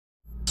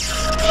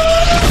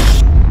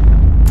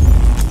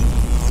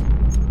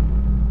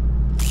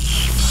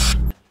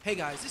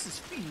guys, this is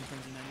Feeding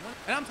Frenzy 91,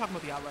 and I'm talking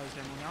about the Outriders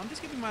demo now. I'm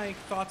just giving my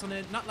thoughts on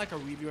it, not like a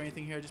review or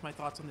anything here, just my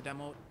thoughts on the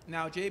demo.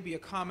 Now, JB, a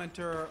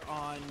commenter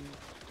on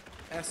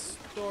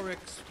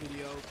Estoric's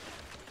video,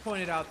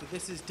 pointed out that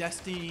this is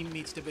Destiny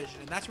meets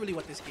Division, and that's really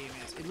what this game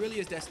is. It really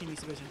is Destiny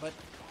meets Division, but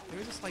there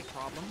is a slight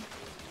problem.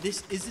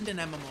 This isn't an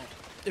MMO.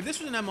 If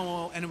this was an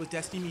MMO and it was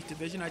Destiny meets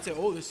Division, I'd say,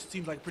 oh, this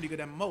seems like a pretty good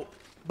MMO.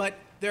 But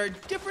there are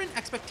different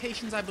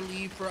expectations, I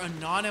believe, for a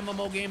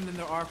non-MMO game than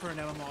there are for an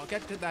MMO. I'll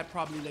get to that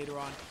probably later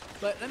on.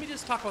 But let me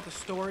just talk about the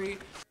story.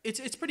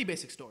 It's pretty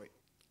basic story.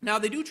 Now,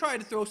 they do try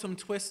to throw some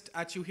twist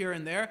at you here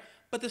and there,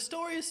 but the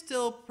story is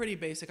still pretty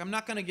basic. I'm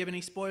not going to give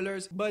any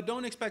spoilers, but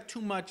don't expect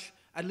too much,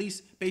 at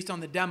least based on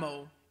the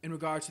demo, in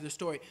regards to the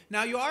story.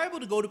 Now, you are able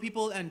to go to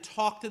people and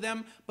talk to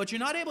them, but you're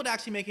not able to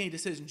actually make any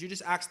decisions. You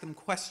just ask them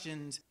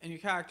questions, and your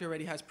character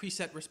already has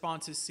preset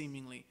responses,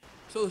 seemingly.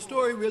 So the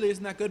story really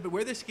isn't that good, but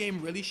where this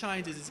game really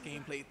shines is its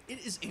gameplay.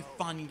 It is a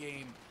fun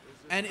game,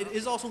 and it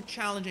is also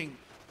challenging.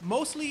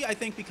 Mostly, I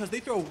think, because they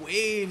throw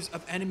waves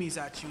of enemies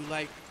at you.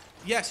 Like,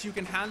 yes, you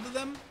can handle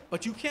them,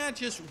 but you can't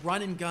just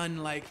run and gun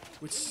like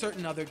with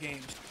certain other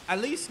games.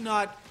 At least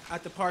not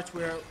at the parts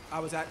where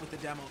I was at with the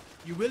demo.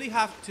 You really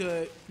have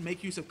to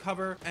make use of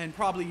cover and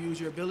probably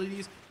use your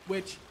abilities,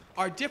 which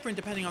are different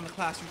depending on the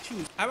class you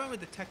choose. I went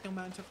with the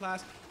Technomancer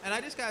class, and I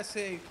just gotta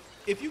say,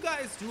 if you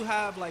guys do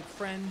have like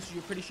friends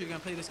you're pretty sure you're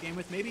gonna play this game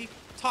with, maybe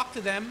talk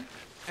to them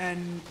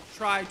and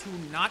try to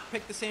not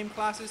pick the same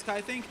classes, because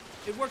I think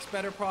it works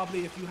better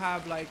probably if you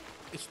have like,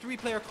 it's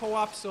 3-player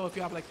co-op, so if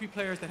you have like 3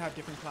 players that have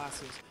different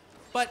classes.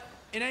 But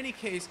in any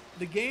case,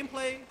 the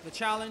gameplay, the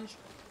challenge,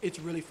 it's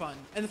really fun.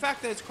 And the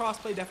fact that it's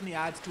crossplay definitely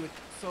adds to it,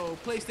 so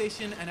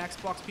PlayStation and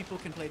Xbox people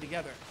can play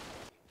together.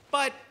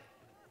 But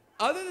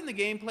other than the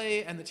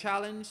gameplay and the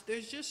challenge,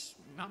 there's just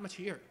not much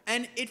here.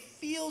 And it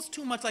feels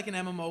too much like an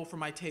MMO for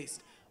my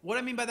taste. What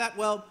I mean by that,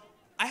 well,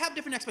 I have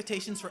different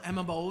expectations for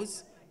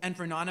MMOs and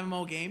for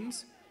non-MMO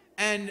games,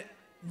 and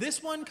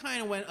this one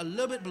kind of went a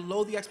little bit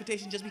below the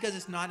expectation just because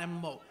it's not an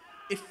MMO.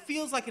 It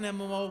feels like an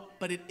MMO,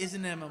 but it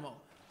isn't an MMO.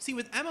 See,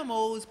 with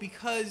MMOs,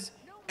 because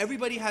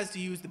everybody has to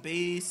use the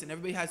base and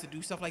everybody has to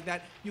do stuff like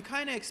that, you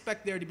kind of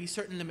expect there to be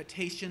certain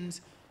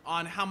limitations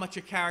on how much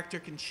your character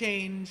can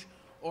change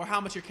or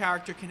how much your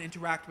character can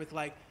interact with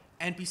like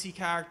NPC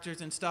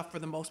characters and stuff for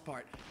the most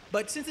part.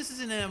 But since this is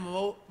an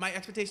MMO, my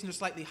expectations are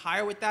slightly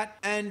higher with that.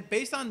 And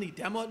based on the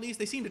demo at least,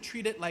 they seem to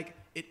treat it like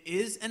it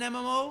is an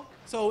MMO.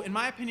 So in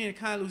my opinion, it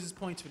kind of loses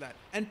points for that.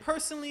 And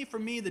personally, for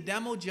me, the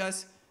demo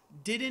just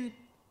didn't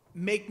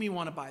make me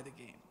want to buy the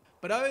game.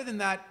 But other than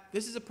that,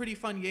 this is a pretty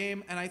fun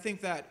game, and I think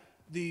that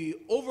the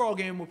overall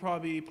game will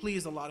probably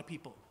please a lot of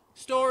people.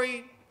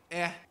 Story,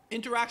 eh.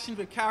 Interactions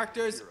with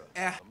characters,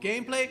 eh.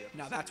 Gameplay,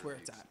 now that's where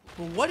it's at.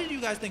 But what did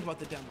you guys think about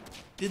the demo?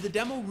 Did the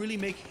demo really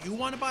make you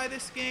want to buy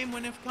this game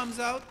when it comes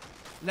out?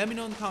 Let me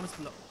know in the comments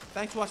below.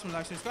 Thanks for watching,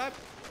 like, subscribe,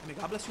 and may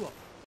God bless you all.